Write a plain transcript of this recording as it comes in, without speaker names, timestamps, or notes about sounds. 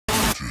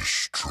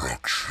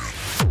destruction.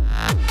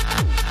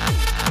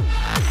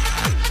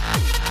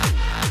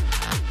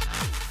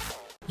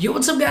 Yo,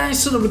 what's up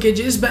guys, SoloBKJ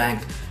is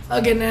back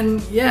again,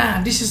 and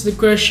yeah, this is the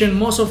question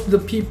most of the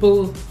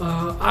people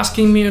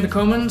asking me in the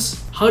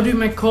comments. How do you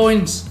make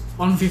coins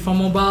on FIFA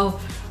Mobile?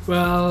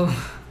 Well,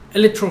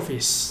 elite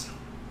trophies.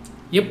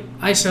 Yep,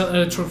 I sell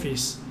elite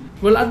trophies.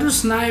 Well, I do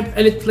snipe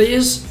elite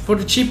players for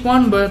the cheap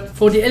one, but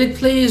for the elite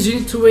players you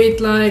need to wait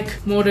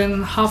like more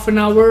than half an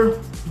hour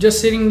just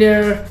sitting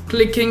there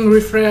clicking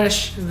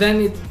refresh,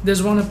 then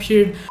there's one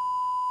appeared.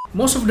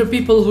 Most of the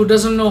people who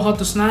doesn't know how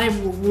to snipe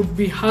would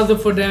be harder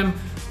for them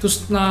to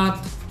start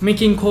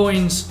making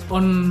coins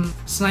on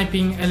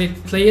sniping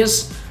elite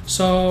players.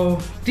 So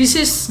this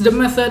is the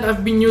method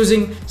I've been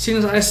using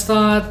since I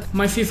start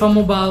my FIFA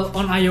Mobile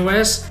on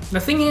iOS. The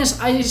thing is,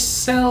 I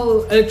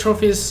sell elite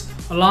trophies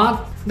a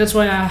lot. That's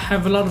why I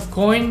have a lot of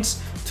coins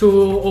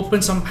to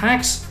open some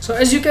packs. So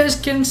as you guys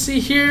can see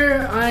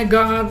here, I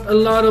got a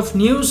lot of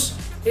news.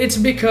 It's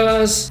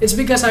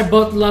because I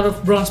bought a lot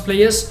of bronze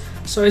players.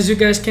 So as you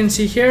guys can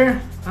see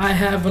here, I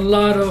have a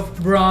lot of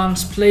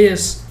bronze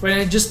players. When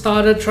I just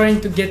started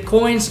trying to get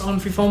coins on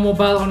FIFA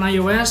Mobile on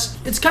iOS,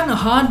 it's kind of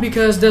hard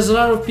because there's a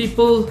lot of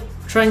people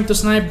trying to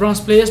snipe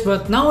bronze players,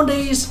 but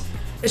nowadays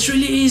it's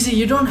really easy.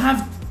 You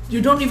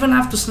don't even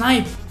have to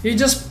snipe. You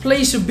just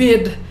place your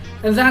bid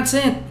and that's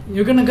it.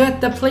 You're gonna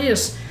get the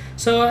players.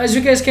 So as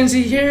you guys can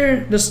see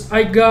here,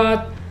 I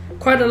got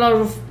quite a lot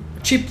of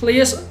cheap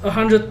players,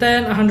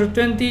 110,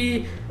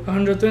 120,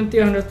 120,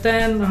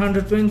 110,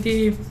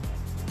 120.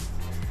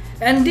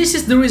 And this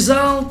is the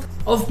result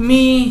of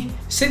me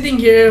sitting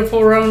here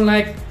for around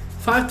like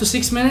 5 to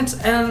 6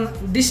 minutes, and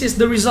this is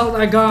the result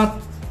I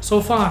got so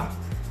far.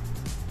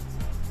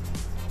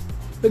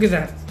 Look at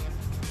that.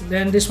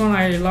 Then this one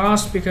I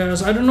lost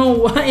because I don't know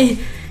why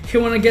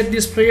you want to get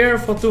this player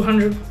for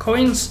 200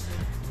 coins.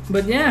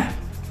 But yeah,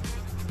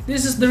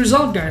 this is the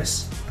result,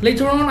 guys.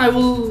 Later on I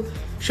will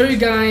show you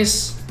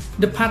guys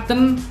the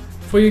pattern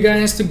for you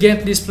guys to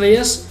get these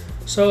players.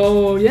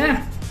 So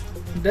yeah,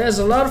 there's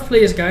a lot of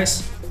players,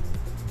 guys.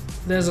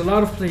 There's a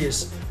lot of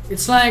players.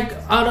 It's like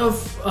out of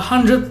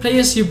 100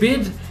 players you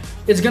bid,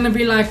 it's gonna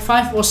be like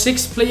 5 or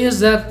 6 players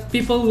that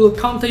people will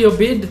counter your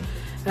bid,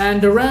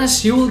 and the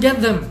rest you will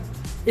get them.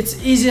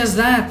 It's easy as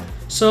that.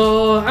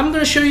 So I'm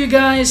gonna show you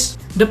guys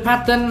the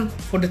pattern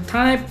for the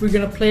type we're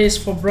gonna place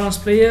for bronze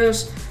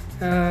players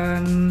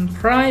and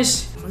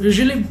price.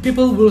 Usually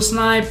people will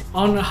snipe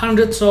on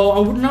 100, so I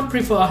would not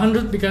prefer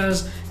 100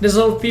 because there's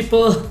a lot of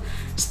people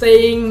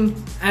staying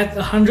at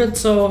 100.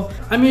 So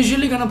I'm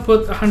usually gonna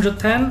put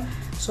 110.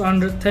 So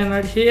 110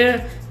 right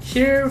here.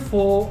 Here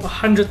for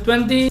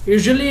 120.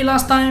 Usually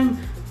last time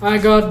I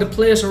got the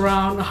players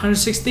around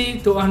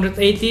 160 to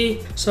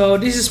 180. So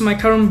this is my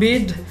current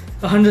bid,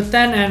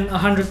 110 and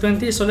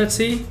 120. So let's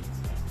see.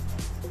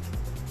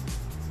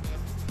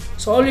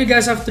 So all you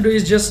guys have to do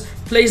is just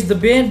place the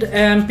bid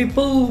and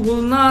people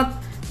will not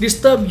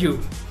disturb you.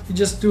 You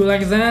just do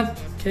like that.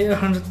 Okay,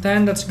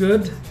 110, that's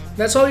good.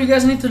 That's all you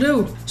guys need to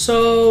do.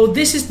 So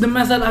this is the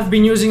method I've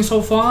been using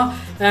so far,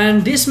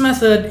 and this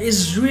method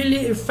is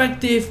really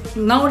effective.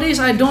 Nowadays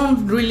I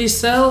don't really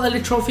sell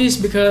elite trophies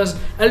because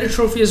elite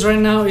trophies right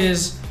now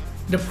is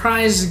the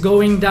price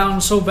going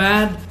down so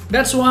bad.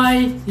 That's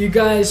why you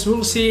guys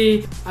will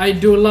see I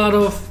do a lot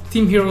of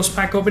Team Heroes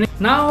pack opening.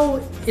 Now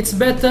it's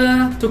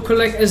better to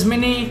collect as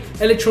many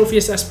elite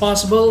trophies as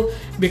possible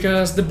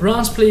because the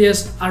bronze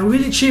players are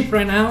really cheap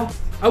right now.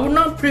 I would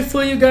not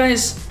prefer you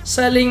guys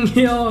selling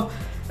your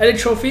elite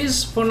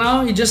trophies for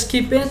now. You just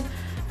keep it,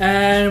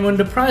 and when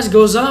the price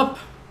goes up,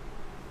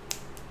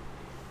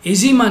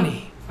 easy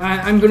money.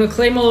 I'm gonna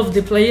claim all of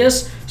the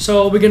players,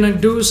 so we're gonna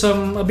do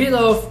a bit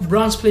of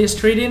bronze players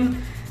trading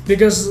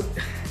because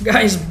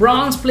guys,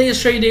 bronze players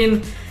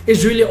trading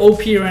is really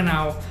OP right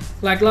now.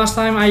 Like last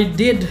time I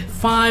did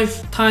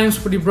 5 times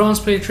for the bronze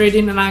player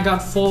trading and I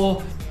got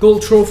 4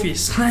 gold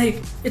trophies.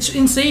 Like, it's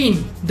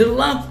insane. The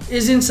luck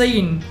is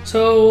insane.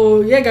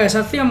 So yeah guys,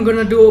 I think I'm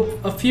gonna do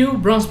a few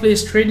bronze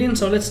players trading.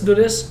 So let's do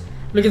this.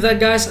 Look at that,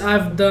 guys.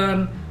 I've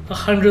done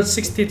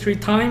 163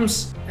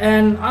 times,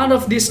 and out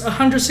of these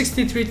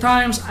 163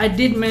 times I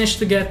did manage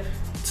to get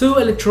 2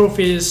 elite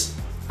trophies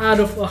out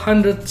of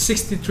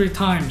 163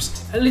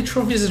 times. Elite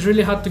trophies is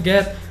really hard to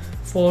get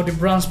for the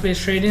bronze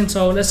players trading.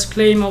 So let's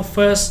claim our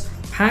first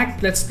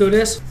pack. Let's do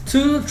this.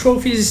 2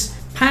 trophies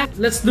pack.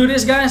 Let's do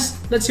this, guys.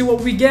 Let's see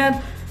what we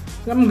get.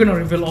 I'm gonna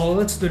reveal all.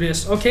 Let's do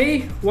this.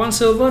 Okay, 1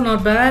 silver,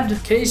 not bad.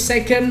 Okay,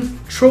 second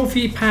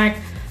trophy pack.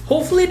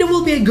 Hopefully there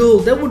will be a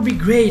gold. That would be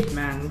great,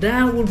 man.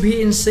 That would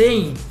be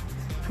insane.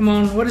 Come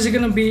on, what is it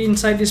gonna be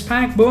inside this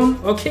pack? Boom.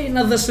 Okay,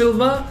 another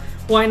silver.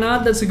 Why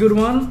not? That's a good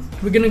one.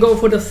 We're gonna go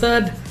for the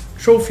third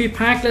trophy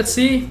pack. Let's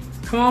see.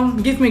 Come on,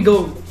 give me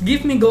gold.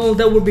 Give me gold.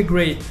 That would be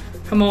great.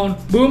 Come on.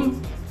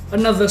 Boom.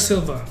 Another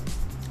silver.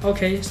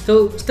 Okay,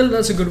 still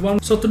that's a good one.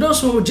 So to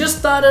those who just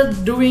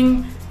started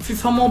doing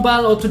FIFA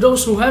Mobile, or to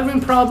those who having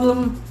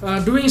problem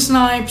doing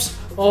snipes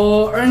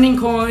or earning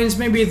coins,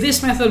 maybe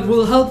this method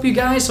will help you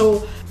guys.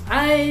 So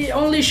I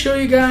only show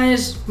you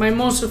guys my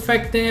most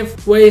effective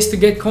ways to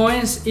get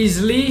coins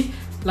easily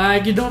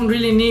Like, you don't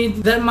really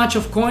need that much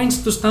of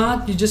coins to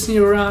start. You just need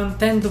around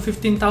 10 to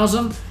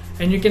 15,000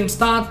 and you can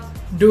start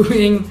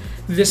doing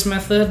this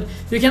method.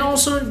 You can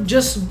also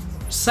just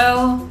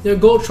sell your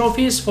gold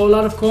trophies for a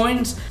lot of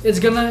coins. It's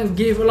gonna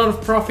give a lot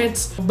of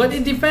profits, but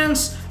it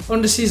depends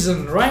on the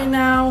season. Right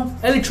now,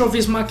 elite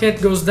trophies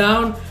market goes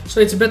down, so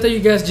it's better you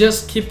guys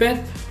just keep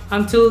it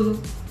until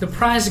the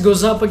price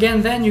goes up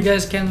again. Then you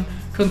guys can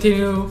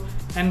continue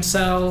and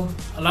sell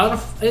a lot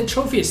of elite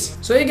trophies.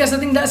 So yeah guys, I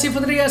think that's it for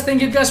today guys.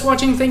 Thank you guys for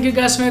watching. Thank you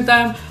guys for your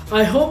time.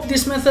 I hope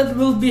this method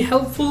will be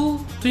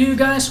helpful to you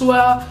guys who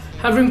are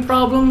having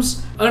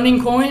problems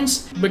earning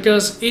coins,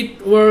 because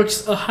it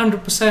works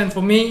 100%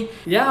 for me.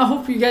 Yeah, I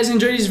hope you guys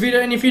enjoyed this video,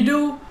 and if you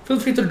do, feel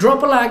free to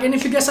drop a like, and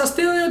if you guys are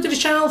still new to the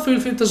channel, feel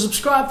free to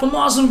subscribe for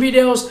more awesome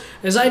videos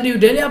as I do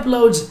daily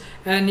uploads.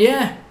 And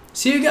yeah,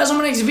 see you guys on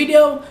my next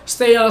video.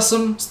 Stay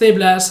awesome, stay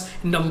blessed,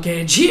 and Double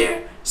Cage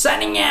here,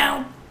 signing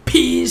out.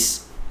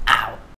 Peace.